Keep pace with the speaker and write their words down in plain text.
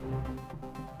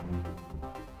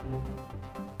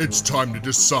It's time to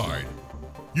decide.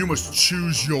 You must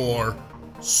choose your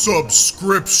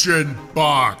subscription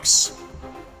box.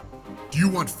 Do you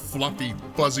want fluffy,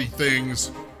 fuzzy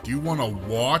things? Do you want a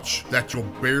watch that you'll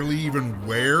barely even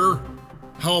wear?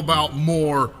 How about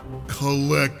more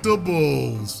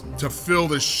collectibles to fill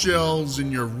the shelves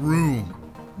in your room?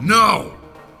 No!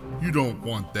 You don't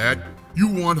want that. You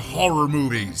want horror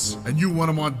movies, and you want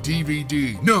them on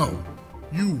DVD. No!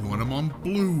 You want them on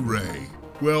Blu-ray.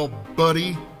 Well,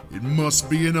 buddy, it must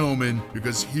be an omen,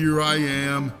 because here I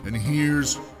am, and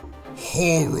here's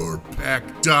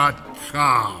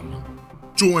HorrorPack.com.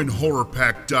 Join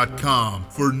HorrorPack.com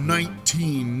for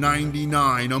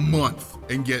 $19.99 a month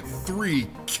and get 3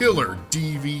 killer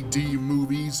DVD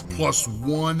movies plus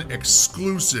 1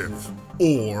 exclusive.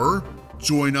 Or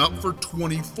join up for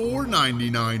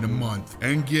 $24.99 a month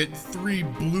and get 3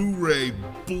 Blu-ray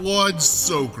blood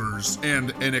soakers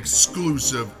and an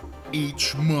exclusive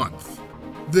each month.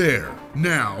 There,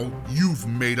 now you've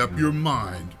made up your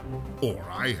mind. Or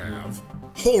I have.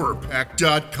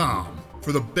 HorrorPack.com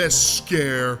for the best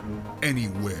scare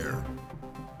anywhere.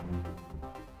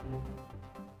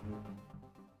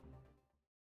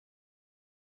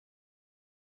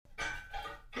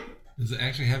 Does it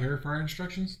actually have air fryer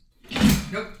instructions?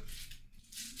 Nope.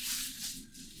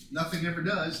 Nothing ever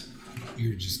does.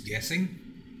 You're just guessing?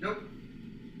 Nope.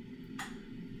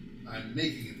 I'm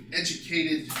making an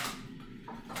educated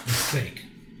Mistake.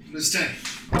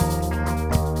 mistake.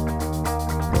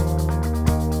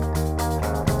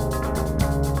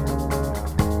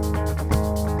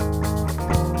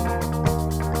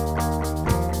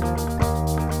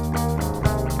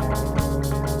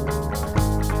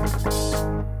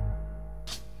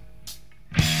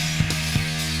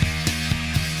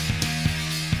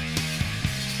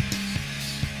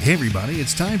 Hey everybody,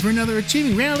 it's time for another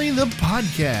Achieving Reality, the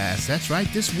podcast. That's right,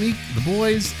 this week the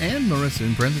boys and Marissa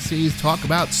in parentheses talk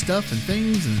about stuff and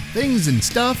things and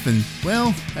stuff, and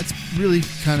well, that's really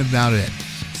kind of about it.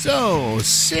 So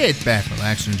sit back,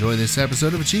 relax, and enjoy this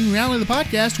episode of Achieving Reality, the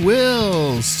podcast.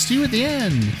 We'll see you at the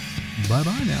end.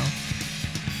 Bye-bye now.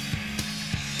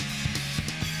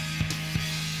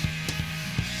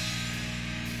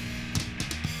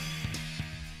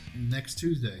 Next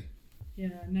Tuesday. Yeah,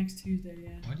 next Tuesday, yeah.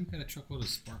 Why do you got a truckload of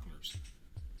sparklers?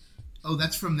 Oh,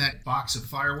 that's from that box of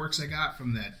fireworks I got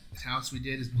from that house we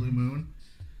did as Blue Moon.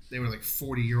 They were like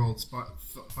 40-year-old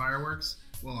fireworks.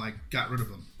 Well, I got rid of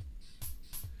them.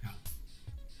 How?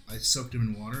 I soaked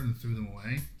them in water and threw them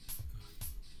away.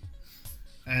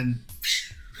 And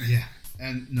yeah,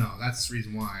 and no, that's the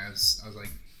reason why. I was like,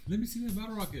 Let me see that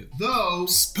bottle rocket. though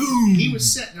Spoon! he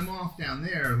was setting them off down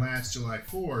there last July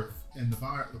 4th, and the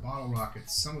bottle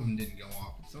rockets, some of them didn't go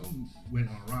off, but some of them went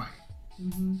all right.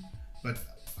 Mm-hmm. But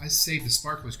I saved the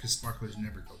sparklers because sparklers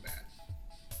never go bad.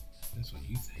 That's what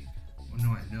you think. Well, no,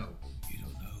 I know. You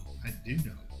don't know. I do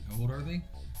know. How old are they?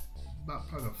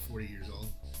 Probably about 40 years old.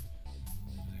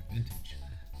 They're vintage.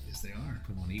 Yes, they are.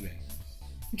 Put them on eBay.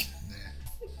 Nah.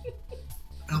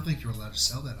 I don't think you're allowed to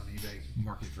sell that on eBay.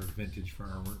 Market for vintage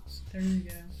fireworks. There you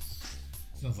go.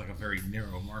 Sounds like a very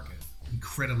narrow market.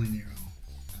 Incredibly narrow.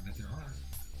 I bet there are.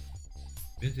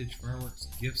 Vintage fireworks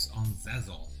gifts on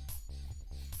Zazzle.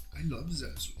 I love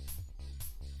Zazzle.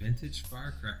 Vintage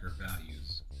firecracker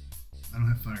values. I don't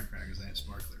have firecrackers. I have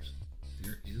sparklers.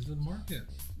 There is a market.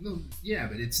 No, yeah,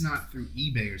 but it's not through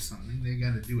eBay or something. They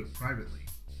got to do it privately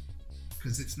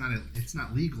because it's not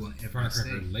legal in every Firecracker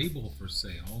state. label for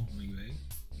sale on eBay.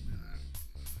 Uh,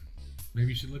 Maybe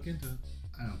you should look into it.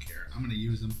 I don't care. I'm gonna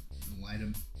use them and light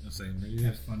them. I'll say maybe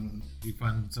Have if fun with them. you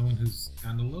find someone who's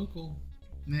kind of local.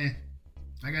 Nah,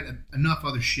 I got enough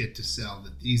other shit to sell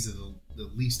that these are the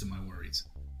least of my worries.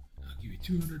 I'll give you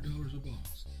 $200 a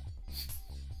box.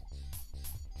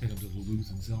 Take them to Duluth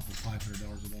and sell for $500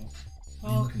 a box.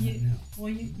 Well, looking at now?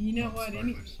 you know what?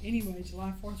 Sparklers. Anyway,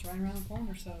 July 4th's right around the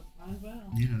corner, so might as well.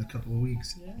 Yeah, in a couple of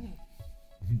weeks. Yeah.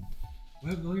 What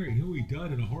happened to Larry? He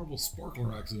died in a horrible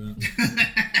sparkler accident.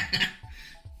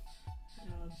 Oh,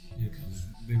 Yeah, geez. 'cause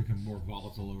they become more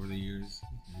volatile over the years.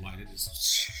 Light it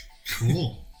just.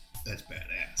 Cool. That's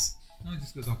badass. No, it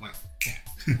just goes off like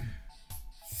that.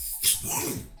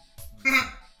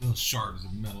 Little shards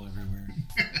of metal everywhere.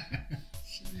 Jeez.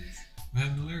 What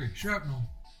happened to Larry? Shrapnel.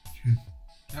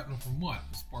 Shrapnel from what?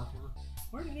 A sparkler?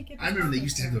 Where did he get the I remember they sparklers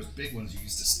used to have from? those big ones you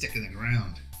used to stick in the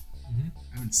ground. Mm-hmm.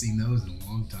 I haven't seen those in a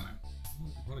long time. Well,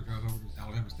 you probably drive over to the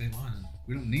Alabama state line. And,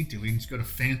 We don't need to. We can just go to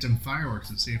Phantom Fireworks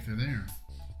and see if they're there.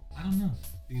 I don't know.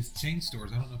 These chain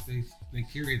stores, I don't know if they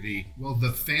carry the Well,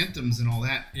 the Phantoms and all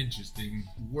that interesting.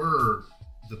 were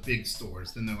the big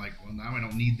stores. Then they're like, well, now I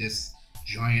don't need this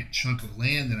giant chunk of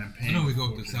land that I'm I paying. know we go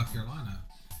up for. to South Carolina.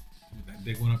 That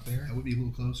big one up there. That would be a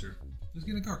little closer. Let's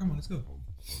get in the car. Come on, let's go.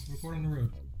 Record on the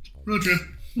road. Road trip.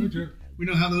 Road trip. We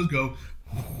know how those go.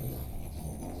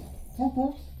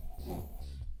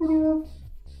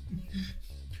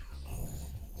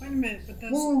 Wait a minute, but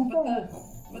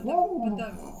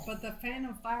the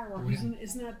Phantom Fireworks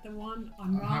isn't that the one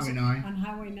on On Highway Roswell? 9. On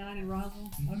Highway 9 in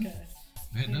Roswell? Okay.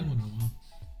 I hadn't done one in a while.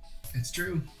 It's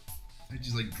true. I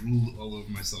just like drooled all over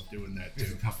myself doing that too.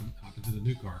 Just hop into the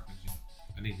new car because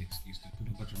I need an excuse to put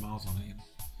a bunch of miles on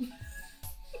it.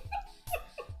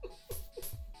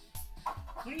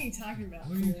 What are you talking about,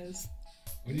 What are you- Chris?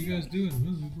 What are you guys doing?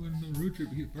 We're going on a road trip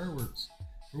to get fireworks.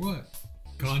 For what?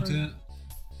 Content.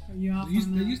 Are you off There used,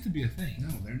 on there that? used to be a thing. No,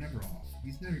 they're never off.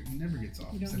 He never gets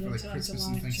off You don't except for get like till Christmas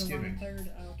July, and Thanksgiving. July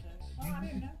 3rd? Oh, okay. Oh, I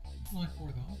didn't know. July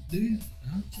 4th off. Do you?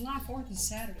 July 4th is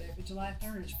Saturday, but July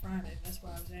 3rd is Friday. That's why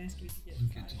I was asking if you We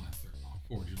get get Friday. July 3rd off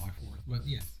for July 4th. But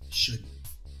yes, Shouldn't.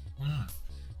 why not?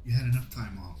 You had enough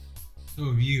time off. So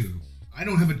have you. I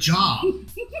don't have a job.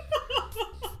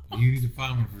 You need to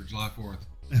find one for July 4th.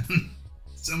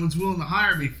 Someone's willing to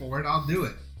hire me for it. I'll do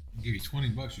it. I'll give you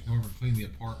 $20. You come over and clean the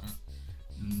apartment.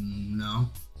 No,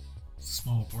 It's a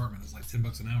small apartment. It's like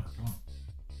 $10 an hour. Come on.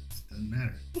 it doesn't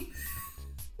matter.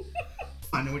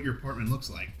 I know what your apartment looks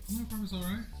like. My apartment's all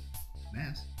right.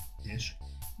 Mess. Ish.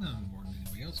 Not more than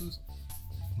anybody else's.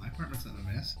 My apartment's not a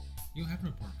mess. You don't have an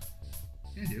apartment.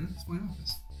 Yeah, dude. It's my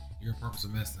office. Your apartment's a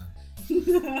mess then.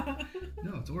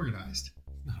 No, it's organized.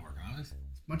 It's not organized.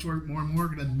 Much more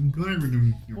organized.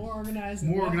 More organized.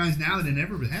 More organized now than it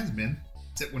ever has been,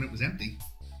 except when it was empty.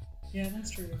 Yeah,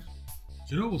 that's true.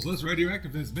 Chernobyl less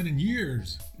radioactive than it's been in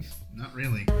years. Not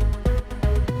really.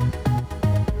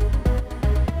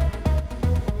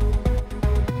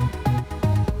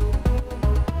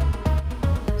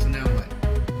 So now what?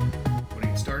 What are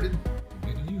you started? I'm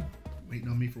waiting on you. Waiting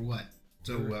on me for what?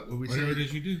 So what we Whatever it say?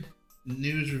 is you do.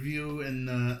 News review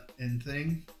and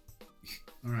thing.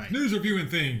 All right. News reviewing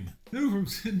thing. New from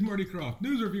Sid and Marty Croft.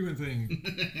 News reviewing thing.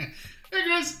 Hey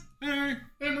Chris. Hey.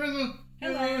 Hey Marissa.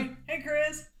 Hello. Hey,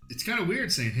 Chris. It's kind of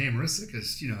weird saying hey Marissa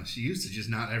because she used to just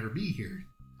not ever be here.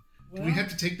 Well, Do we have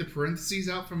to take the parentheses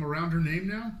out from around her name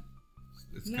now?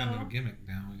 It's kind of No. a gimmick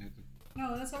now. We have to.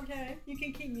 no, that's okay. You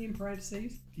can keep me in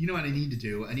parentheses. You know what I need to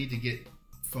do? I need to get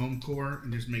foam core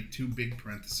and just make two big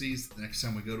parentheses. The next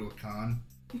time we go to a con,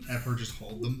 have her just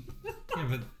hold them. Yeah,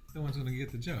 but no one's going to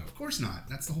get the joke. Of course not.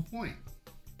 That's the whole point.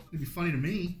 It'd be funny to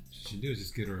me. What she should do is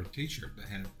just get her a t-shirt that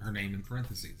had her name in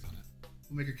parentheses on it.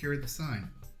 We'll make her carry the sign.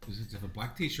 Just have a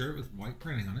black t-shirt with white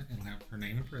printing on it. It'll have her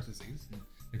name in parentheses.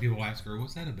 And people ask her,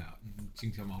 what's that about? And she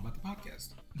can tell them all about the podcast.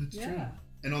 That's Yeah. true.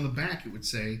 And on the back, it would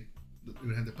say, it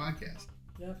would have the podcast.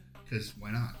 Yep. Because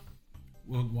why not?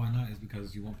 Well, why not? Is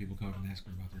because you want people to come up and ask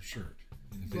her about their shirt.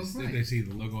 And if, Well, if right. they see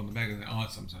the logo on the back, they're like, oh,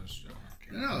 it's some sort of show. I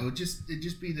don't care. No, it'd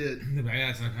just be the.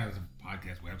 That's some kind of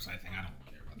podcast website thing. I don't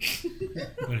care about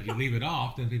that. But if you leave it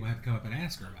off, then people have to come up and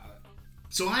ask her about it.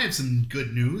 So I have some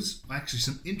good news. Actually,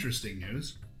 some interesting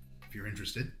news. If you're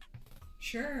interested.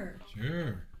 Sure.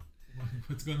 Sure.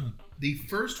 What's going on? The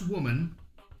first woman,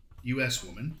 U.S.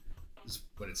 woman, is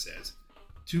what it says,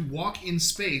 to walk in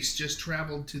space just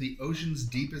traveled to the ocean's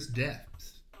deepest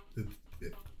depths.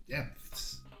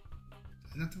 Depths.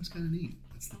 I thought that was kind of neat.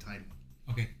 That's the title.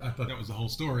 Okay, I thought that was the whole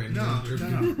story. And No. With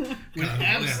With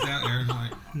out there,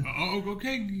 like, oh,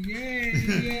 okay,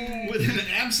 yay. With an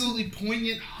absolutely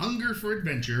poignant hunger for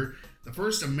adventure, the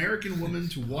first American woman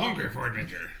to walk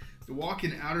adventure. to walk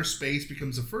in outer space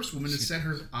becomes the first woman to set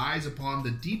her eyes upon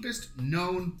the deepest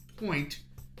known point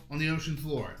on the ocean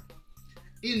floor.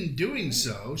 In doing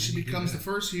so, she How do you do becomes the that?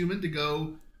 first human to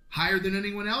go higher than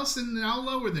anyone else and now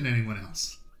lower than anyone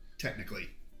else, technically.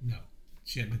 No,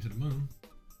 she hadn't been to the moon.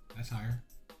 That's higher.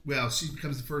 Well, she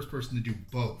becomes the first person to do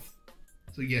both.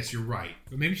 So yes, you're right.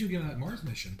 But maybe she'll get on that Mars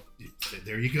mission.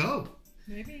 There you go.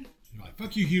 Maybe. You're like,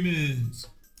 fuck you, humans.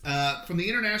 From the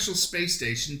International Space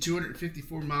Station,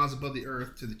 254 miles above the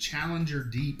Earth, to the Challenger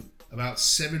Deep, about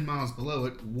 7 miles below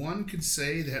it, one could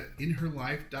say that in her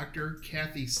life, Dr.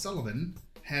 Kathy Sullivan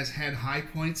has had high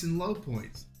points and low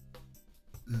points.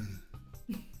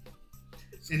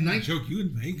 In A joke you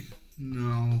would make.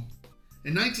 No.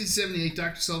 In 1978,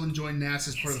 Dr. Sullivan joined NASA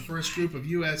as part of the first group of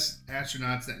U.S.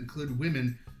 astronauts that included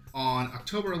women on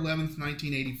October 11th,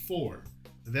 1984.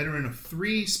 A veteran of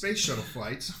 3 space shuttle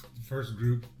flights. The first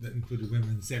group that included women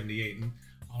in 78. And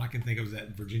all I can think of is that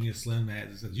Virginia Slim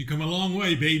ad that says, you come a long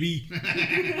way, baby.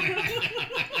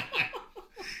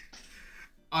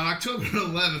 On October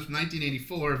 11th,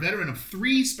 1984, a veteran of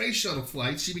 3 space shuttle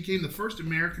flights, she became the first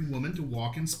American woman to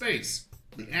walk in space.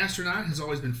 The astronaut has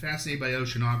always been fascinated by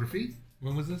oceanography.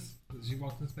 When was this? Did she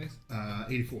walk in space?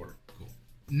 84. Cool.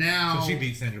 Now, So she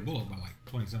beat Sandra Bullock by like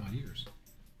 20 some odd years.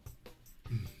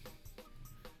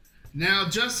 Now,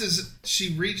 just as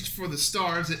she reached for the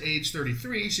stars at age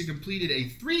 33, she completed a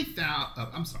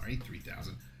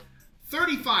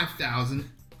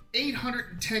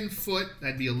 35,810 foot,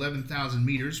 that'd be 11,000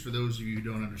 meters for those of you who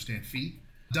don't understand feet,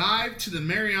 dive to the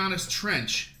Marianas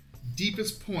Trench,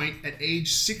 deepest point at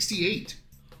age 68.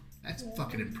 That's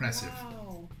fucking impressive.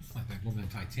 Wow. It's like that woman in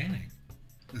Titanic.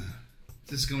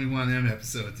 This is going to be one of them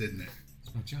episodes, isn't it?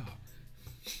 It's my job.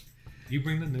 You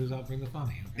bring the news, I'll bring the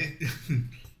funny, okay?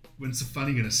 When's the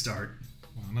funny going to start?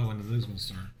 Well, I know when the news will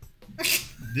start.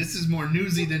 This is more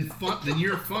newsy than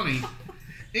you're funny.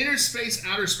 Inner space,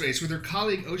 outer space, with her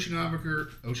colleague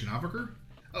oceanographer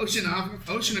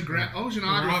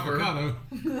Avocado.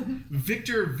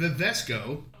 Victor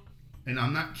Vivesco, and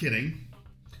I'm not kidding.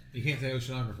 You can't say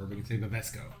oceanographer, but you can say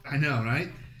Babesco. I know, right?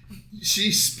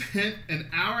 She spent an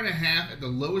hour and a half at the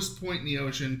lowest point in the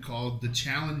ocean called the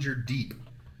Challenger Deep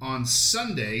on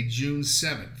Sunday, June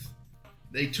 7th.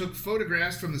 They took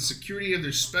photographs from the security of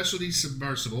their specialty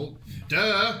submersible.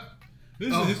 Duh! This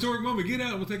is a historic moment. Get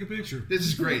out. We'll take a picture. This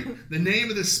is great. The name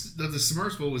of the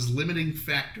submersible was Limiting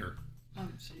Factor. Oh,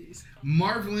 jeez.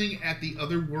 Marveling at the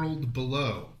other world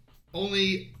below.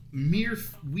 Only mere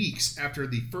weeks after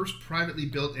the first privately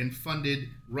built and funded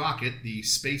rocket, the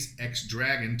SpaceX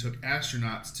Dragon, took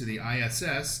astronauts to the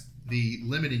ISS, the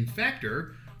Limiting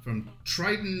Factor from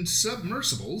Triton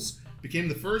Submersibles became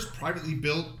the first privately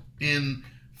built and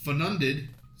funded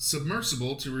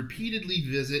submersible to repeatedly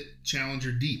visit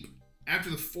Challenger Deep. After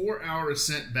the 4-hour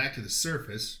ascent back to the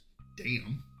surface,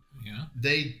 damn, Yeah.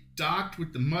 they docked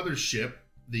with the mothership,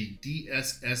 the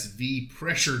DSSV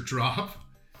pressure drop,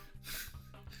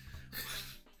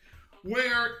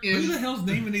 where Who the hell's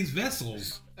naming these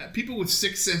vessels? people with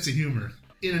sixth sense of humor.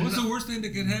 What's the worst thing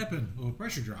that could happen? Oh, a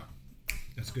pressure drop.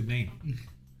 That's a good name.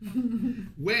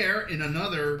 Where, in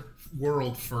another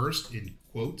world first, in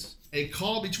quotes, a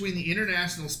call between the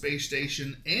International Space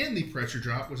Station and the pressure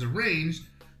drop was arranged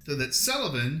so that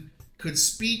Sullivan could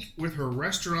speak with her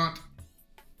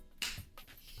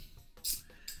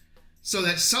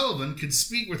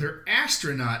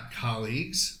astronaut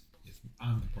colleagues.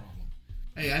 I'm the problem.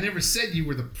 Hey, I never said you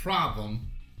were the problem.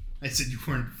 I said you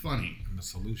weren't funny. I'm the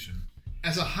solution.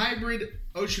 As a hybrid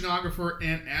oceanographer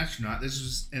and astronaut, this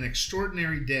was an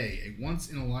extraordinary day, a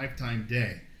once-in-a-lifetime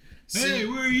day. Hey,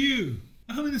 where are you?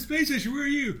 I'm in the space station. Where are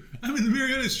you? I'm in the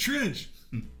Marianas Trench.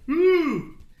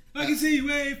 Woo! I can see you,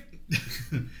 wave.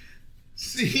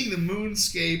 Seeing the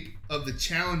moonscape of the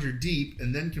Challenger Deep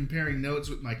and then comparing notes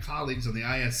with my colleagues on the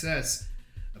ISS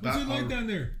about What's it like down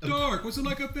there? Dark. What's it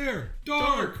like up there?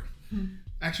 Dark.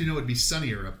 Actually, no, it'd be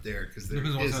sunnier up there because there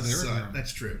Depends on is what a side of the earth sun. you're on.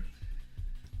 That's true.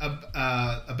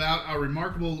 About our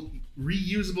remarkable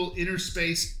reusable inner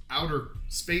space outer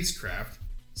spacecraft,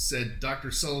 said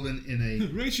Dr. Sullivan in a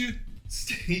Ratio.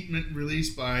 statement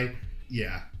released by,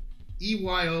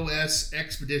 EYOS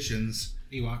Expeditions.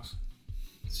 Ewoks.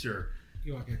 Sure.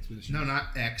 Ewok Expeditions. No,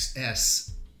 not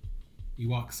XS.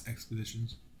 Ewoks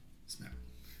Expeditions. Snap.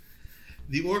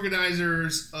 The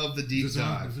organizers of the deep Is this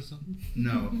on? dive. Is this on?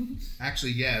 No.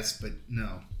 Actually, yes, but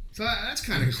no. So that's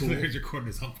kind of cool. There's recording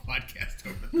this on podcast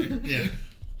over there. Yeah.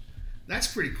 That's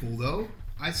pretty cool, though.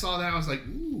 I saw that. I was like,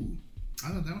 ooh. I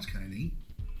thought that was kind of neat.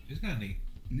 It's kind of neat.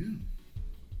 Yeah.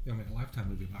 They'll make a Lifetime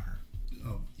movie about her.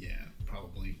 Oh, yeah,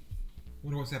 probably.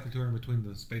 Wonder what's happened to her in between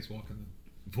the spacewalk and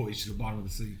the voyage to the bottom of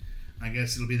the sea. I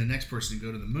guess it'll be the next person to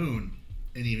go to the moon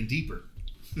and even deeper.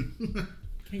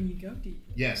 Can you go deeper?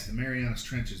 Yes, the Marianas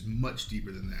Trench is much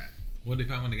deeper than that. What did they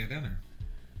find when they got down there?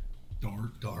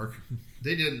 Dark.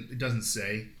 They didn't. It doesn't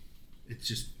say. It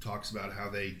just talks about how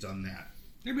they done that.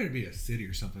 There better be a city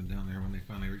or something down there when they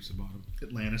finally reach the bottom.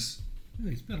 Atlantis.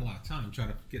 They spent a lot of time trying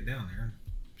to get down there.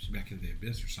 She's back into the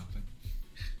abyss or something.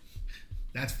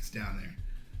 That's what's down there.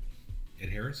 Ed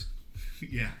Harris?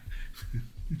 Yeah.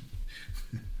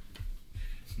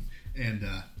 And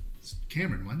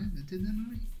Cameron, wasn't it, that did that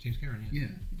movie? James Cameron, Yeah.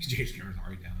 James Cameron's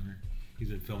already down there. He's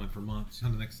been filming for months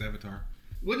on the next Avatar.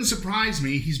 Wouldn't surprise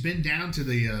me. He's been down to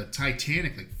the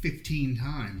Titanic like 15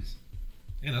 times.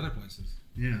 And other places.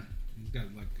 Yeah. He's got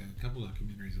like a couple of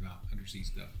documentaries about undersea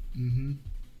stuff. Mm-hmm.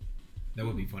 That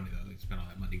would be funny though. They spent all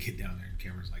that money to get down there and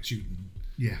Cameron's like shooting.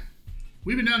 Yeah.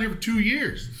 We've been down here for 2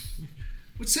 years.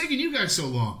 What's taking you guys so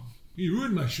long? You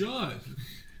ruined my shot.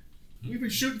 We've been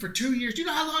shooting for 2 years. Do you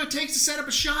know how long it takes to set up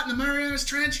a shot in the Marianas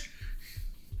Trench?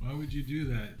 Why would you do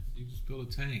that? You just built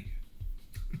a tank.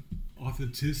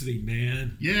 Authenticity,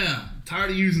 man. Yeah. I'm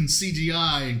tired of using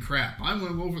CGI and crap. I want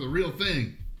to go for the real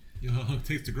thing. You know how long it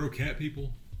takes to grow cat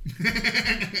people?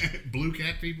 Blue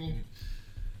cat people.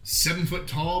 7-foot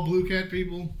tall blue cat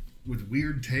people with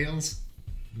weird tails.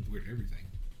 With weird everything.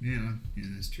 Yeah,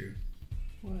 that's true.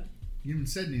 What? You haven't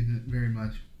said anything very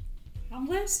much. I'm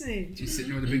listening. She's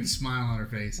sitting there with a big smile on her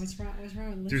face. What's wrong with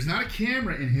listening? There's not a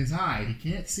camera in his eye.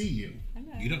 He can't see you. I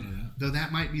know. You don't know that. Though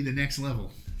that might be the next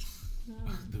level. No.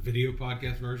 The video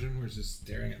podcast version where it's just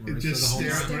staring at Marissa Just the whole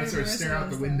stare, time. stare out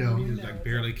the Marissa window. You just like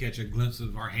barely catch a glimpse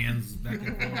of our hands back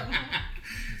and forth.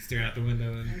 Stare out the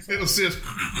window. And, It'll see us.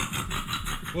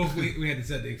 well, we had to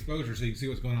set the exposure so you can see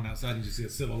what's going on outside. You just see a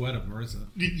silhouette of Marissa.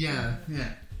 Yeah.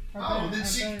 Oh, then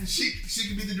Okay. she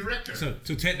could be the director. So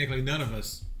technically, none of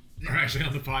us are actually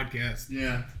on the podcast.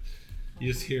 Yeah.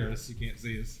 You just hear us. You can't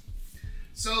see us.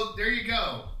 So there you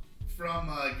go. From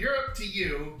Europe to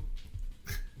you,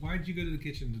 Why did you go to the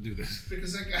kitchen to do this?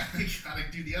 because I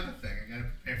gotta do the other thing. I gotta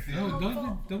prepare for No,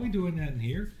 the don't be doing that in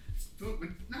here.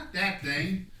 Not that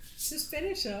thing. Just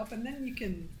finish up, and then you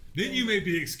can. Then you may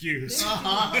be excused.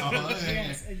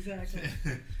 Yes, exactly.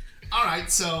 All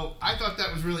right, so I thought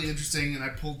that was really interesting, and I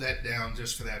pulled that down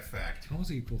just for that fact. How was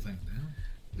it you pull things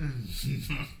down?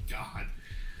 God.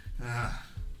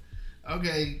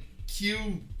 Okay,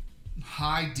 cue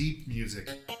high, deep music.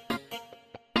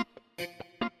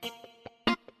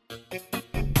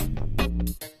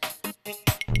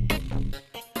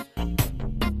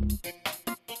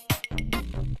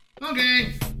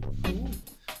 Okay,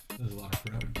 That was a lot of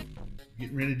prep.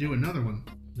 getting ready to do another one.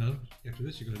 No, after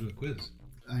this you're going to do a quiz.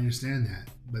 I understand that,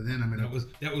 but then I'm gonna.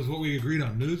 That was what we agreed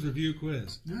on. News review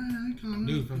quiz. All right, calm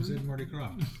New down. from Sid and Marty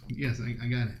Croft. Yes, I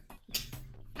got it.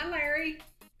 Hi, Larry.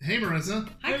 Hey, Marissa.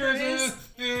 Hi, Chris. Marissa.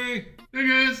 Hey. Hey,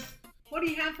 guys. What do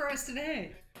you have for us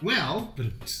today? Well,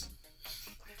 But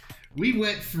we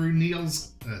went through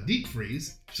Neil's deep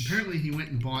freeze. Apparently, he went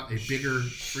and bought a bigger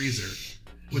freezer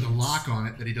with a lock on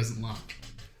it that he doesn't lock.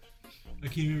 I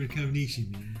can't remember the combination,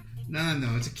 man.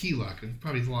 No, it's a key lock. He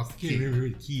probably lost the I can't key. remember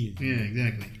who the key is. Yeah,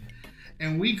 exactly.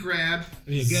 And we grabbed. I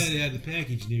mean, I got it out of the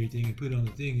package and everything and put it on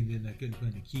the thing, and then I couldn't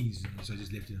find the keys, so I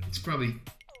just left it on. It's probably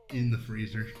in the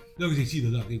freezer. As long as they see the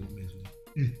lock, they won't mess with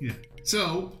it. Yeah.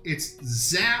 So it's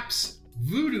Zapp's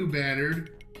Voodoo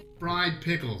Battered Fried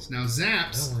Pickles. Now I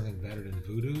Zapp's, don't want anything better than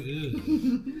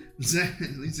voodoo.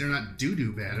 at least they're not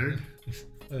doo-doo battered.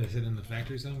 They sit in the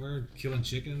factory somewhere, killing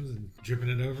chickens and dripping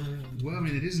it over. Well, I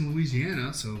mean, it is in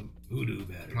Louisiana, so Voodoo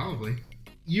batter. probably.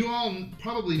 You all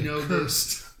probably know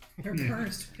this. They're Yeah.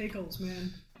 cursed pickles,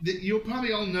 man. You'll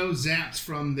probably all know Zapp's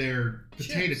from their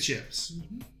potato chips.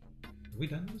 Have we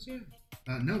done this yet?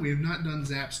 No, we have not done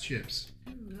Zapp's chips.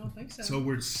 I don't think so. So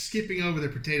we're skipping over their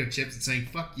potato chips and saying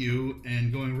 "fuck you"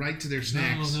 and going right to their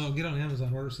snacks. No. Get on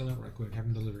Amazon, order some up right quick. Have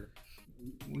them deliver it.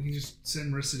 We can just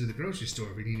send Marissa to the grocery store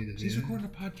if we needed to do She's that. recording a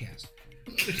podcast.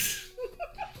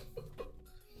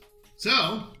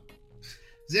 So,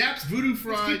 Zapp's Voodoo Let's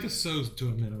keep Fried. the so's to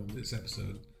a minimum this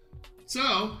episode.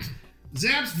 So,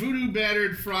 Zapp's Voodoo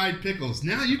Battered Fried Pickles.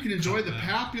 Now you can enjoy the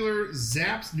popular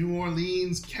Zapp's New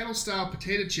Orleans kettle style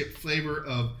potato chip flavor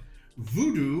of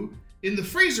Voodoo in the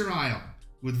freezer aisle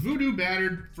with Voodoo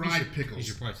Battered Fried You Pickles.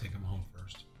 should probably take them home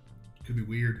first. Could be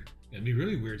weird. It'd be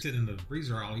really weird sitting in the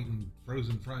freezer aisle eating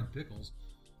frozen fried pickles.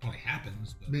 Probably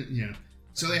happens, but But, yeah.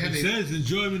 So they have it says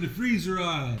enjoy them in the freezer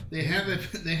aisle. they have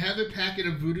a packet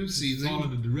of Voodoo Follow seasoning,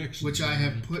 the directions, which I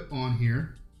have put on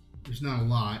here. There's not a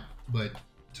lot, but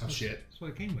tough shit. That's what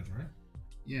it came with, right?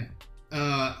 Yeah.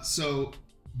 So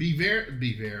be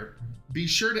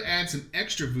sure to add some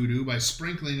extra Voodoo by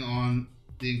sprinkling on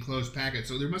the enclosed packet.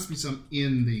 So there must be some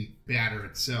in the batter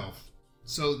itself.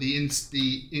 So the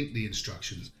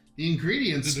instructions. The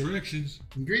ingredients The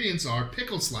directions. are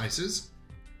pickle slices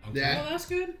Oh, that that's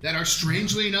good. are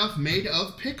strangely enough made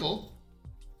of pickle.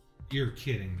 You're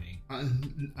kidding me.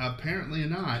 Apparently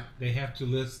not. They have to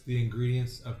list the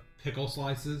ingredients of pickle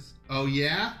slices. Oh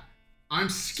yeah? I'm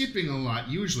skipping a lot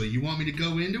usually. You want me to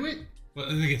go into it? But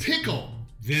I think it's Pickle.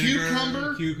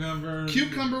 vinegar,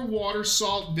 Cucumber, water,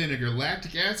 salt, vinegar,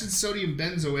 lactic acid, sodium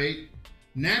benzoate,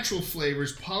 natural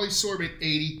flavors, polysorbate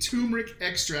 80, turmeric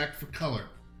extract for color.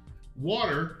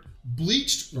 Water,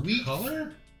 bleached wheat.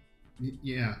 color.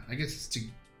 Yeah, I guess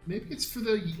maybe it's for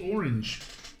the orange.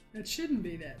 It shouldn't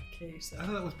be that case, I though.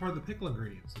 thought that was part of the pickle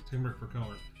ingredients, the turmeric for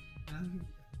color.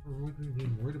 Are we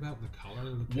even worried about the color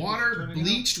of the pickle Water, turning out?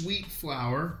 bleached wheat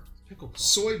flour, Pickle color.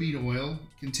 soybean oil,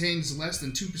 contains less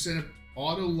than 2% of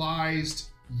autolyzed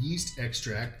yeast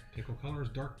extract, Pickle color is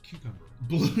dark cucumber.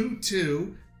 blue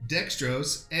 2,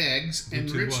 dextrose, eggs, Blue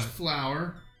 2 enriched what?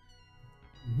 flour,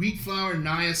 wheat flour,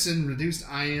 niacin, reduced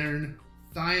iron,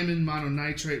 thiamine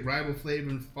mononitrate,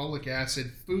 riboflavin, folic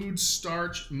acid, food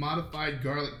starch, modified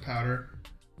garlic powder,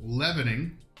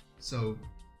 leavening. So,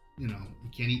 you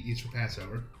can't eat these for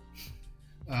Passover.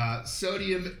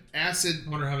 Sodium acid I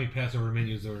wonder how many Passover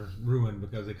menus are ruined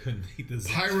because they couldn't eat this.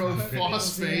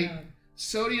 pyrophosphate, Yeah.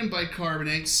 sodium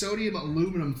bicarbonate, sodium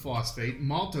aluminum phosphate,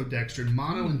 maltodextrin,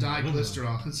 mono and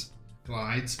diglycerides,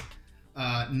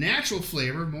 natural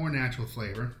flavor, more natural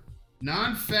flavor,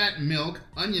 non-fat milk,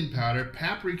 onion powder,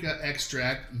 paprika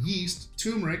extract, yeast,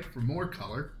 turmeric for more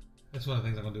color. That's one of the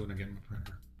things I'm gonna do when I get my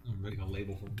printer. I'm making a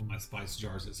label for one of my spice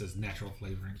jars that says natural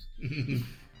flavorings.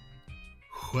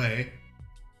 Whey,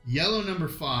 yellow number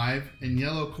 5, and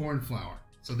yellow corn flour.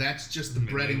 So that's just the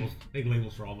breading. Make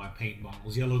labels for all my paint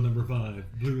bottles. Yellow number 5,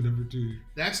 blue number 2.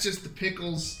 That's just the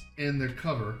pickles and their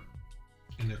cover,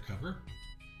 And their cover?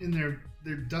 and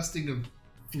their dusting of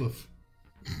fluff.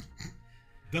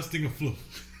 Dusting of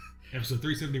Fluff. Episode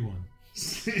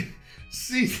 371.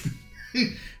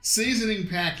 Seasoning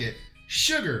packet,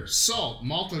 sugar, salt,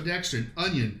 maltodextrin,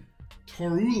 onion,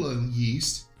 torula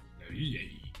yeast,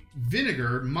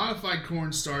 vinegar, modified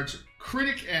cornstarch,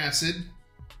 critic acid,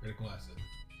 Critical acid.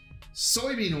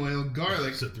 soybean oil, garlic,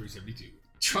 Episode 372.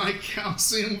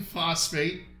 tricalcium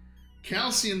phosphate,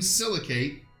 calcium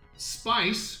silicate,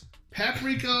 spice,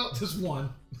 paprika, Just one.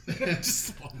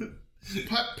 Just one.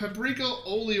 paprika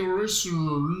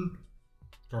oleoresin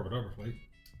Carbon overflate.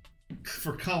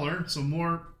 for color, so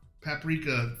more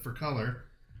paprika for color,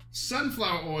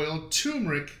 sunflower oil,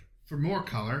 turmeric for more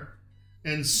color,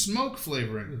 and smoke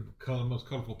flavoring. Most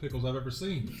colorful pickles I've ever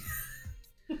seen.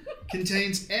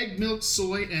 Contains egg, milk,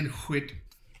 soy, and wheat.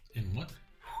 And what?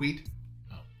 Wheat.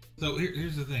 Oh. So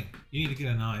here's the thing. You need to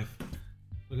get a knife.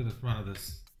 Look at the front of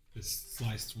this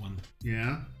sliced one.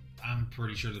 Yeah. I'm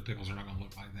pretty sure the pickles are not going to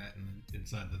look like that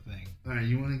inside the thing. All right,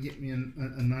 you want to get me a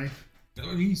knife? I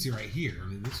mean, you can see right here. I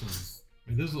mean,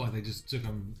 those look like they just took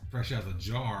them fresh out of the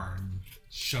jar and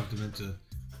shoved them into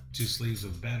 2 sleeves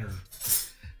of batter.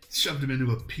 Shoved them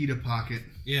into a pita pocket.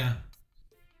 Yeah.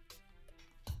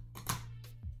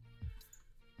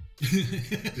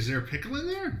 Is there a pickle in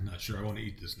there? I'm not sure I want to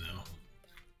eat this now.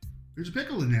 There's a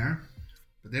pickle in there,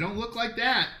 but they don't look like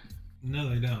that. No,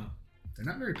 they don't. They're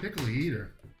not very pickly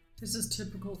either. This is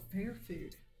typical fair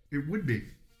food. It would be.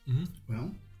 Mm-hmm.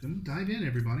 Well, then dive in,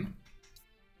 everybody.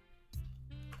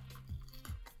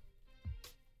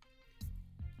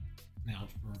 Now,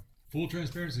 for full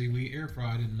transparency, we air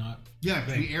fried and not Yeah,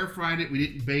 baked. we air fried it. We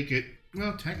didn't bake it.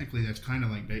 Well, technically, that's kind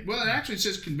of like bake. Well, it actually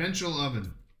says conventional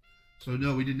oven. So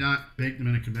no, we did not bake them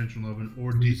in a conventional oven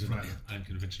or deep Using fry an them.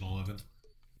 unconventional oven.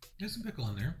 There's some pickle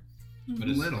in there, but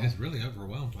Little. it's really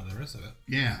overwhelmed by the rest of it.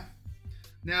 Yeah.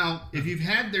 Now, if you've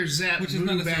had their Zapp's Which is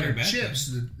not Voodoo necessarily Batter a bad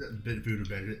chips, the Voodoo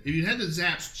Batter, if you had the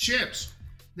Zapp's chips,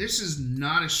 this is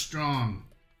not as strong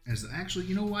as the. Actually,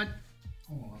 you know what?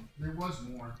 Hold on, there was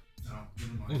more. No,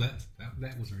 never Oh, mind.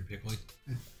 that was very pickly.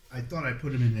 I thought I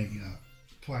put them in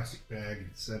a plastic bag and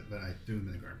said that I threw them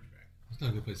in the garbage bag. It's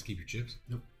not a good place to keep your chips.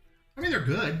 I mean, they're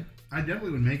good. I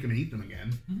definitely would make them and eat them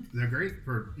again. Mm-hmm. They're great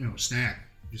for a snack,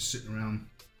 just sitting around.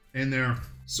 And their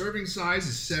serving size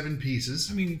is 7 pieces.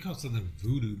 I mean, you call something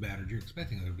voodoo battered, you're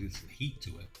expecting there to be some heat to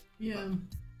it. Yeah.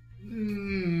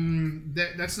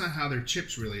 That's not how their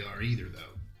chips really are either,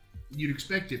 though. You'd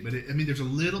expect it, but there's a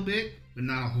little bit, but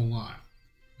not a whole lot.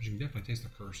 But you can definitely taste the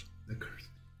curse.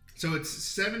 So it's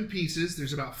 7 pieces.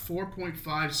 There's about 4.5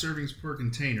 servings per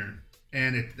container,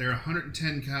 and they're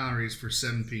 110 calories for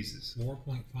 7 pieces.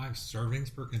 4.5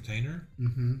 servings per container?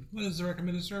 Mm-hmm. What is the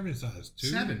recommended serving size? 2?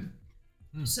 7.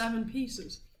 7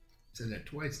 pieces. Said that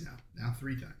twice now. Now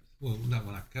 3 times. Well, not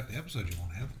when I cut the episode, you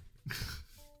won't have.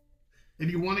 If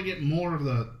you want to get more of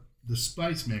the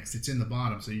spice mix, it's in the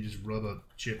bottom, so you just rub a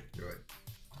chip through it.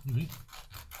 Mm-hmm.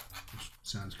 Which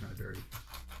sounds kind of dirty.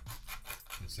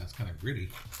 It sounds kind of gritty.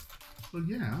 But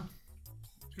yeah,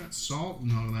 it's got salt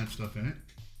and all that stuff in it,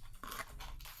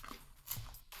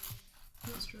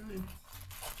 That's right.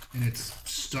 and it's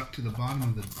stuck to the bottom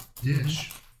of the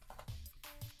dish.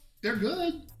 They're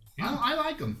good. Yeah. I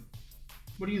like them.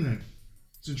 What do you think?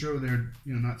 Since you're over there,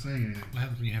 not saying anything, What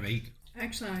happens when you have 8?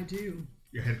 Actually, I do.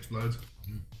 your head explodes.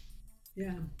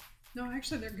 Yeah. No,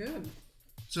 actually, they're good.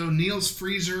 So Neil's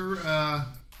freezer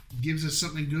gives us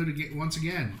something good again, once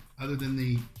again, other than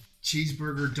the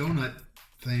cheeseburger donut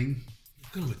thing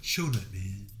Kind of a chonut,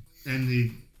 man. and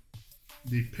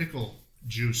the pickle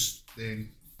juice thing.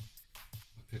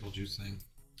 A pickle juice thing.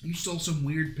 You stole some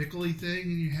weird pickly thing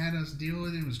and you had us deal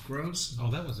with it. It was gross. Oh,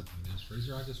 that wasn't from this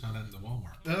freezer. I just found that in the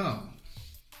Walmart. Oh.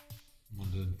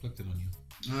 Wanted to inflict it on you.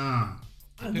 Ah.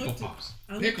 Pickle pops.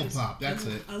 Pickle pop, that's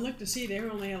it. I looked to see they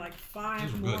only had like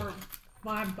Those are good.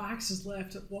 5 boxes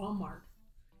left at Walmart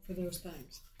for those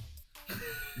things.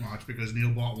 Well, it's because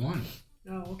Neil bought one.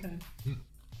 Oh, okay. I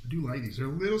do like these. They're a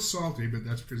little salty, but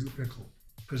that's because of the pickle.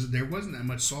 Because there wasn't that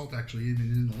much salt actually even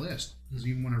in the list. Because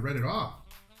even when I read it off,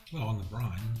 Well, on the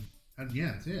brine.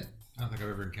 yeah, that's it. I don't think I've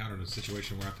ever encountered a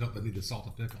situation where I felt the need to salt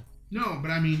and pickle. No, but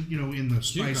I mean, in the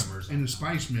spice Cucumbers,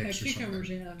 spice Yeah, mix or cucumbers,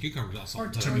 something. yeah. Cucumbers out salt Or,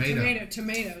 until Tomato.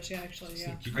 tomatoes, yeah, actually,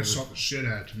 yeah. I Cucumbers, salt the shit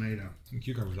out of tomato.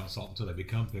 cucumbers out salt until they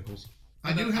become pickles.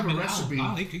 I do have a recipe.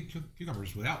 I'll eat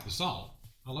cucumbers without the salt.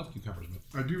 I love cucumbers,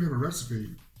 but I do have a recipe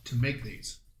to make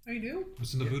these. Oh, you do?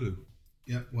 what's in the voodoo?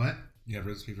 Yeah, what? You have a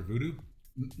recipe for voodoo?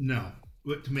 No.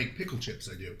 But to make pickle chips,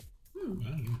 I do.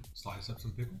 Well, you slice up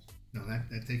some pickles. No, that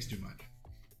takes too much.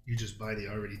 You just buy the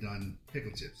already done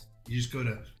pickle chips. You just go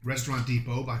to Restaurant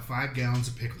Depot, buy 5 gallons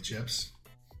of pickle chips,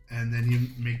 and then you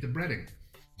make the breading.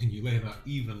 And you lay them out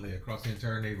evenly across the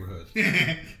entire neighborhood.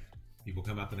 People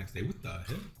come out the next day. What the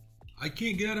hell? I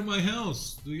can't get out of my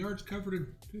house. The yard's covered in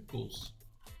pickles.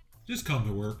 Just come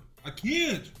to work. I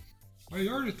can't. My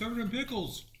yard is covered in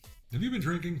pickles. Have you been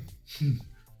drinking?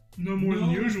 No more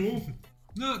than No. usual.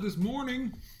 Not this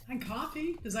morning. And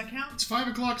coffee? Does that count? It's 5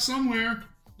 o'clock somewhere.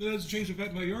 That doesn't change the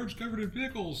fact my yard's covered in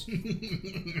pickles.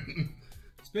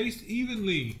 Spaced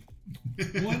evenly.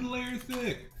 1 layer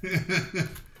thick.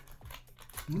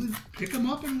 Well, then pick them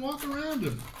up and walk around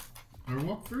them. Or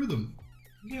walk through them.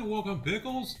 You can't walk on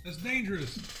pickles. That's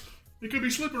dangerous. They could be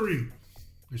slippery.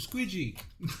 They're squidgy.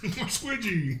 Or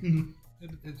squidgy.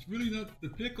 And it's really not the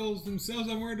pickles themselves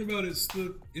I'm worried about. It's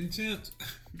the intent.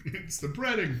 It's the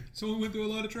breading. Someone went through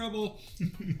a lot of trouble.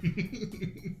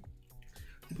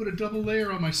 They put a double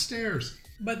layer on my stairs.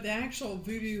 But the actual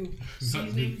voodoo It's not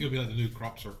the new- seasoning, It'll be like the new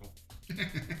crop circle.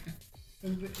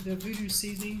 the voodoo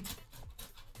seasoning,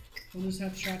 we'll just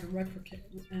have to try to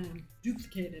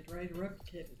duplicate it, right?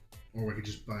 Replicate it. Or we could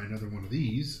just buy another one of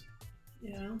these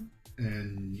You know?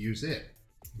 and use it.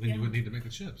 Then Yeah. you wouldn't need to make the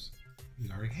chips.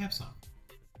 You'd already have some.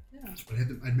 Yeah. But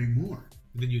I'd make more.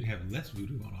 And then you'd have less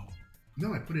voodoo on all.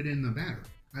 No, I'd put it in the batter.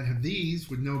 I'd have these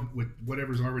with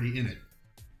whatever's already in it.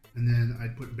 And then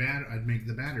I'd make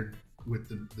the batter with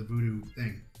the voodoo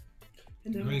thing.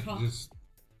 And then Right? we'll call, Just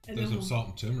and throw then some we'll, salt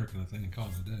and turmeric in the thing and call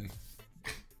it a day.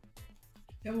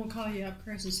 then we'll call you up,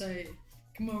 Chris, and say,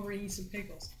 come over and eat some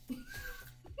pickles.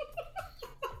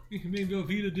 You can make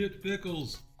Velveeta dipped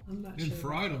pickles I'm not and sure.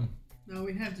 fried them. No,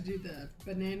 we'd have to do the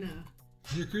banana.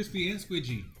 They're crispy and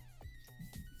squidgy.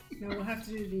 No, we'll have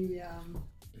to do the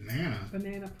Banana.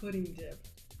 banana pudding dip.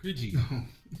 Cridgy. No.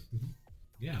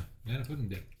 Yeah, banana pudding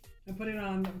dip. And put it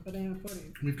on the banana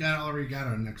pudding. We've already got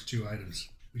our next 2 items.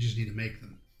 We just need to make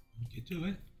them. Get to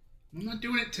it. I'm not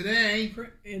doing it today.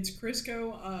 It's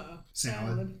Crisco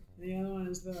salad. The other one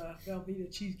is the Velveeta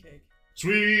cheesecake.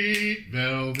 Sweet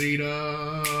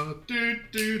Velveeta. Do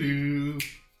do do.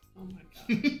 Oh my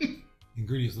god.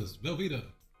 Ingredients list. Velveeta.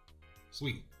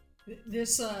 Sweet.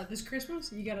 This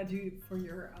Christmas, you gotta do for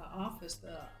your office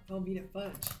the Velveeta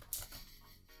fudge,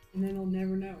 and then they'll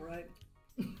never know, right?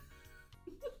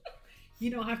 You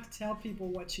don't have to tell people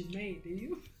what you made, do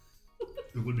you?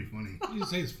 It would be funny. You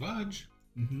just say it's fudge.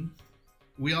 Mm-hmm.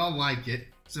 We all like it.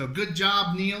 So good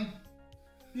job, Neil.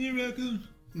 You're welcome.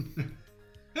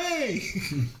 Hey!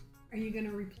 Are you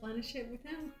gonna replenish it with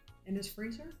him in his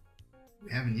freezer?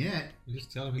 We haven't yet. We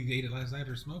just tell him he ate it last night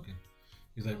or smoking.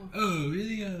 He's like, oh,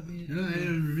 really? I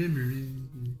don't remember.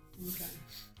 Okay.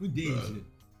 What day is it?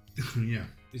 Yeah.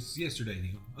 It's yesterday,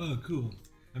 Neil. Oh, cool.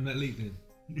 I'm not late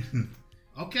then.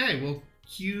 Okay, well,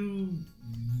 cue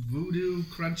voodoo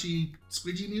crunchy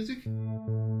squidgy music.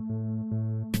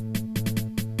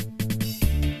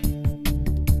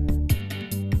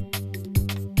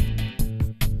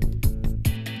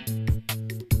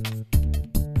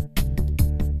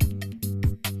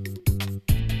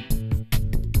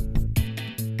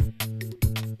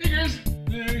 Hey, Chris.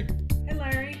 Hey! Hey,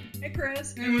 Larry. Hey,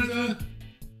 Chris. Hey, what's up?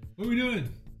 What are we doing?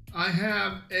 I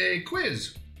have a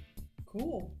quiz.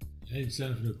 Cool. I didn't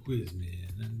sign up for no quiz, man.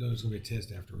 I know there's going to be a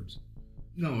test afterwards.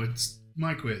 No, it's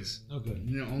my quiz. Oh, good.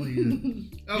 You know, only you.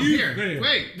 Oh, You here. failed.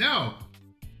 Wait, no.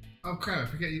 Oh crap!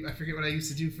 I forget what I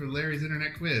used to do for Larry's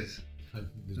internet quiz.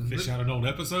 Fish out an old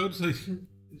episode? So,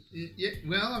 Yeah,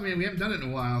 well, I mean, we haven't done it in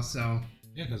a while, so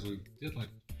yeah, because we did like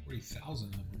 40,000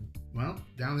 of them. well,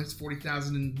 down there's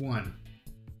 40,001.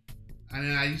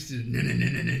 And I used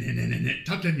to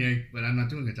top 10 yay, but I'm not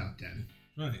doing a top 10.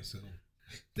 Right, so.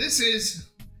 This is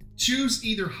choose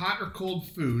either hot or cold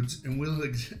foods, and we'll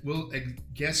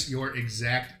guess your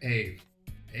exact age.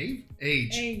 Age?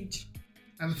 Age.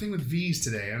 I have a thing with V's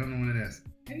today. I don't know what it is.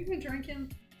 Have you been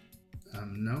drinking?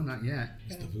 No, not yet.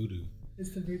 It's the voodoo.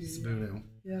 It's the voodoo. It's voodoo.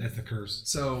 Yeah. That's the curse.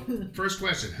 So, first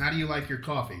question: how do you like your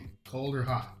coffee? Cold or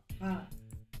hot? Ah.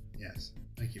 Yes.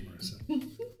 Thank you, Marissa.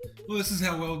 Well, this is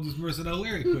how well does Marissa know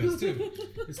Larry quiz, too.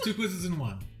 It's 2 quizzes in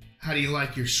one. How do you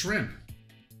like your shrimp?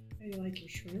 How do you like your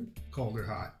shrimp? Cold or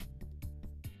hot?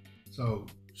 So,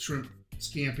 shrimp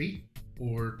scampi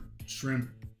or shrimp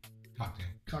Cocktail.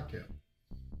 cocktail?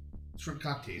 Shrimp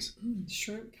cocktails.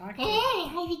 Shrimp cocktail. Oh,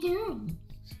 how you doing?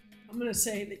 I'm gonna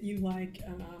say that you like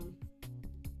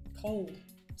cold.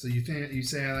 So you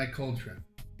say I like cold shrimp?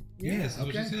 Yes, that's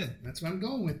what Okay, you said. that's what I'm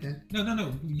going with then. No.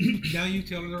 Now you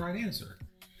tell her the right answer.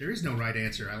 There is no right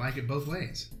answer. I like it both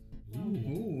ways. Ooh.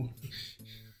 Ooh.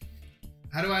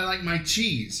 How do I like my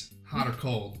cheese? Hot or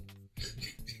cold?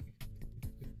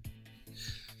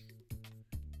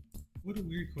 What a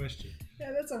weird question.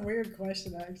 Yeah, that's a weird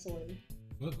question, actually.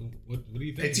 What do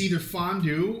you think? It's either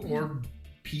fondue or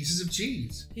pieces of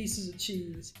cheese. Pieces of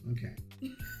cheese. Okay.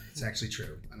 It's actually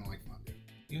true. I don't like fondue.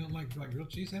 You don't like grilled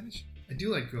cheese sandwich? I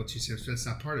do like grilled cheese sandwich, but that's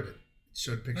not part of it. It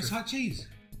showed a picture That's of hot cheese.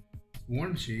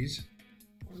 warm cheese.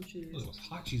 Warm cheese. It was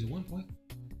hot cheese at one point.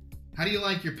 How do you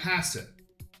like your pasta?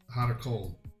 Hot or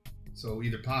cold? So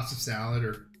either pasta salad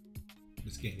or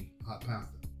Biscotti. hot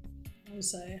pasta. I would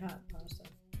say hot pasta.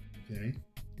 Okay.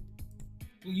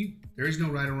 Well, you There is no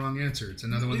right or wrong answer. It's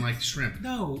another one like shrimp.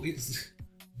 no. It's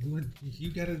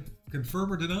you gotta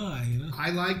confirm or deny. You know I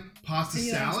like pasta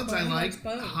He likes salads. both. I He like likes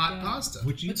both, hot yeah. pasta.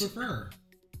 which you Which- prefer.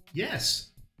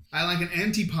 Yes. I like an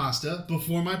antipasta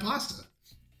before my pasta.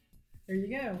 There you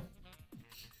go.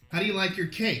 How do you like your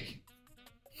cake?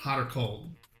 Hot or cold?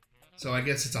 So I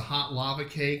guess it's a hot lava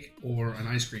cake or an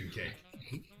ice cream cake.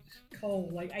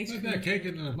 Cold, like ice Like cream. that cake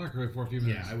in the microwave for a few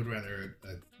minutes. Yeah, I would rather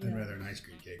I'd Yeah. rather an ice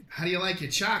cream cake. How do you like your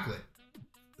chocolate?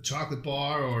 A chocolate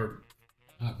bar or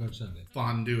Hot fudge sundae.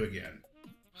 fondue again?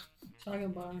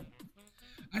 Chocolate bar.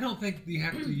 I don't think you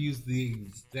have to use the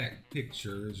exact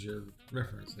picture as your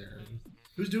reference there.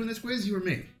 Who's doing this quiz? You or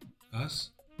me? Us?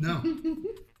 No. How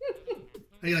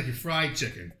do you like your fried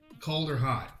chicken? Cold or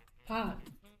hot? Hot.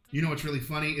 You know what's really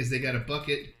funny is they got a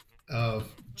bucket of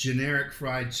generic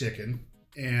fried chicken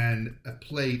and a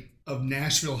plate of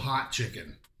Nashville hot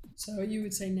chicken. So you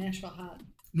would say Nashville hot.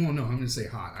 No, I'm going to say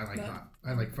hot. I like No. hot.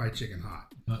 I like fried chicken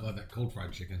hot. Not like that cold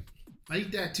fried chicken. I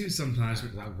eat that too sometimes.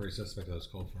 Because I'm very suspect of those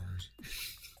cold fryers.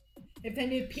 If they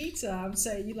did pizza, I would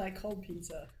say you like cold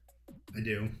pizza. I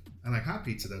do. I like hot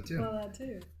pizza though too. Well, that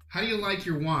too. How do you like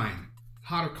your wine?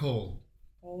 Hot or cold?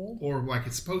 Cold. Or like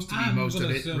it's supposed to be I'm most of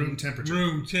gonna it assume room temperature.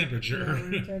 Room temperature. Yeah,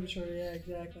 room temperature. Yeah,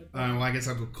 exactly. Well, I guess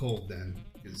I'll go cold then,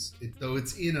 because though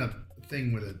it's in a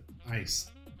thing with an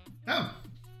ice. Oh,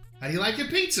 how do you like your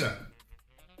pizza?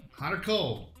 Hot or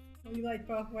cold? Well, you like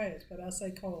both ways, but I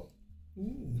say cold.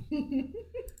 Ooh.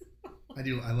 I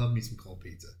do. I love me some cold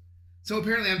pizza. So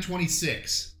apparently I'm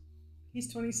 26.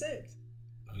 He's 26.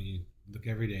 Oh, you look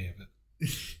every day of it.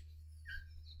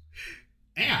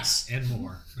 Ass. And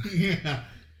more. Yeah.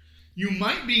 You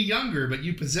might be younger, but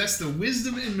you possess the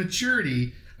wisdom and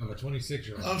maturity Of a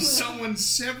 26-year-old. of someone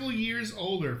several years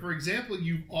older. For example,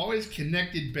 you've always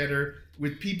connected better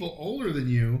with people older than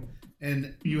you,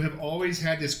 and you have always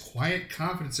had this quiet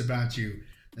confidence about you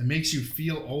that makes you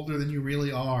feel older than you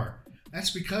really are.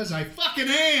 That's because I fucking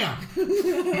am.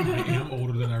 I am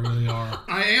older than I really are.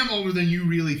 I am older than you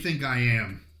really think I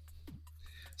am.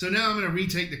 So now I'm going to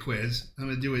retake the quiz. I'm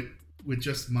going to do it with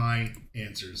just my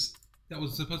answers. That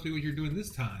was supposed to be what you're doing this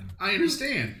time. I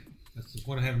understand. That's the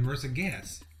point of having Marissa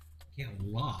guess. You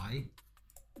can't lie.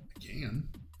 I can.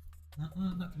 Not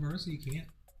to Marissa, you can't.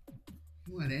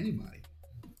 You let anybody.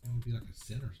 That would be like a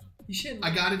sin or something. You shouldn't.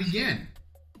 I got it again.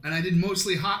 And I did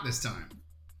mostly hot this time.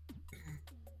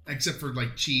 Except for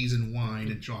like cheese and wine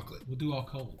and chocolate. We'll do all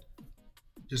cold.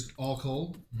 Just all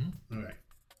cold? Mhm. All right.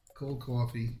 Cold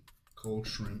coffee, cold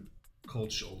shrimp,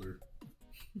 cold shoulder,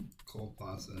 cold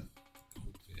pasta,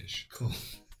 Cold fish. cold,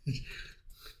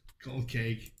 cold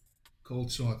cake, cold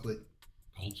chocolate,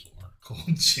 Cold sore.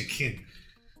 cold chicken,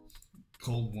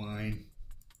 cold wine.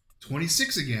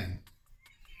 26 again.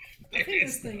 I think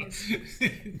this thing is.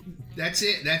 That's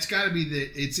it. That's got to be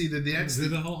it's either that's do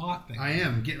the whole hot thing. I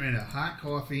am getting rid of hot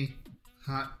coffee,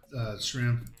 hot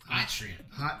shrimp, Hot shrimp.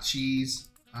 hot cheese,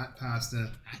 hot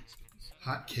pasta,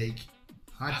 hot cake,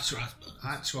 hot crossbuns.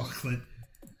 hot chocolate,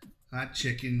 hot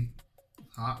chicken,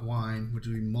 hot wine, which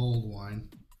would be mulled wine.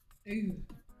 Ooh.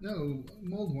 No,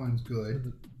 mulled wine's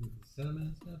good. The cinnamon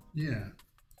and stuff. Yeah,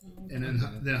 Oh, and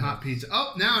then hot pizza.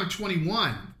 Oh, now I'm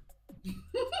 21.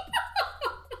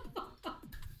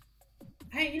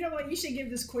 Hey, you know what? You should give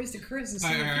this quiz to Chris and see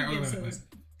All if right, he gets wait. this.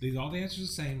 These all the answers are the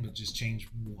same, but just change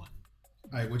one.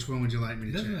 All right, which one would you like me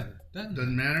to Doesn't change? matter. Doesn't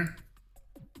Doesn't matter.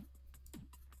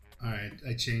 All right,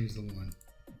 I changed the one.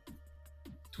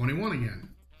 21 again.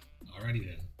 Alrighty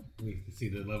then. We can see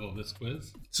the level of this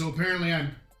quiz. So apparently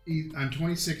I'm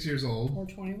 26 years old. Or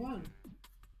 21.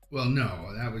 Well,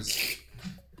 no, that was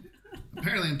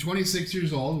Apparently, I'm 26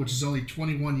 years old, which is only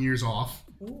 21 years off.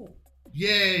 Ooh.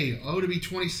 Yay! Oh, to be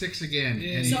 26 again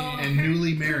and, So and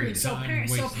newly married. So, Time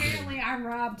wasted. apparently I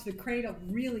robbed the cradle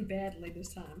really badly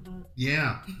this time, huh?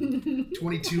 Yeah,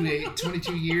 22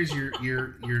 years.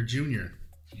 You're junior.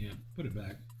 Yeah, put it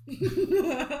back.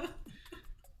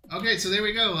 Okay, so there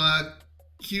we go.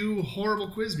 Cue horrible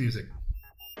quiz music.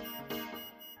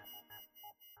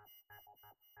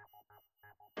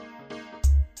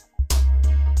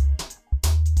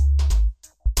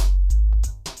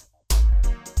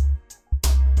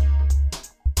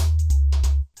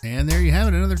 And there you have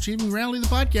it, another Achieving Reality, the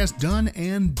podcast, done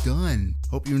and done.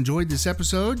 Hope you enjoyed this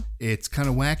episode. It's kind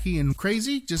of wacky and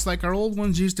crazy, just like our old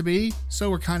ones used to be.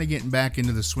 So we're kind of getting back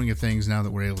into the swing of things now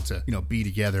that we're able to, be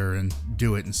together and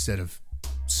do it instead of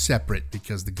separate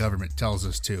because the government tells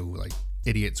us to. Like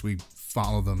idiots, we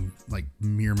follow them like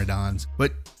myrmidons.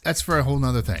 But that's for a whole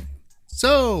nother thing.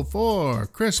 So for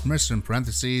Christmas in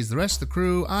parentheses, the rest of the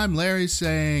crew, I'm Larry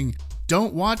saying,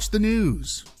 don't watch the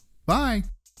news. Bye.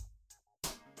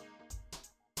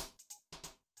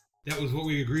 That was what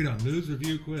we agreed on. News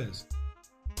review quiz.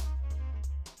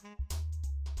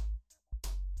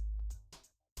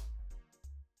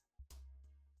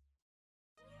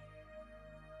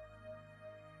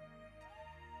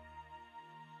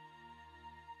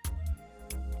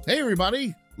 Hey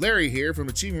everybody, Larry here from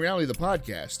Achieving Reality, the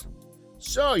podcast.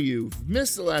 So you've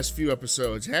missed the last few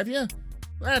episodes, have you?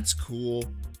 That's cool.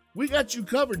 We got you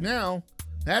covered now.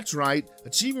 That's right,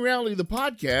 Achieving Reality, the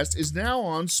podcast is now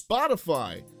on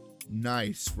Spotify.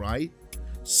 Nice, right?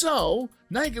 So,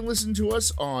 now you can listen to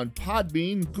us on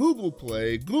Podbean, Google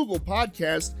Play, Google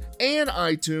Podcast, and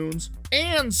iTunes,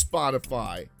 and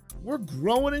Spotify. We're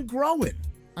growing and growing.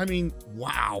 I mean,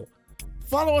 wow.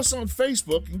 Follow us on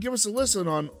Facebook and give us a listen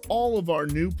on all of our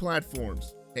new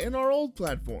platforms and our old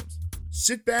platforms.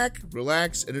 Sit back,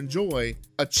 relax, and enjoy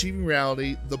Achieving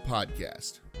Reality, the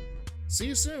podcast. See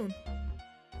you soon.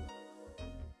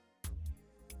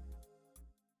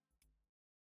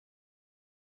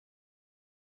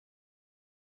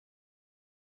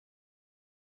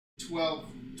 12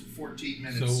 to 14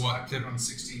 minutes. So what? I put it on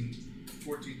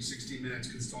 14 to 16 minutes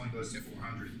because it only goes to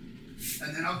 400.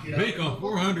 And then I'll get Bake up. on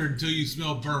 400 until you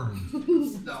smell burn.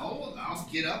 No, I'll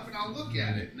get up and I'll look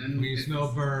at it. And then When you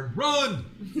smell burn, run!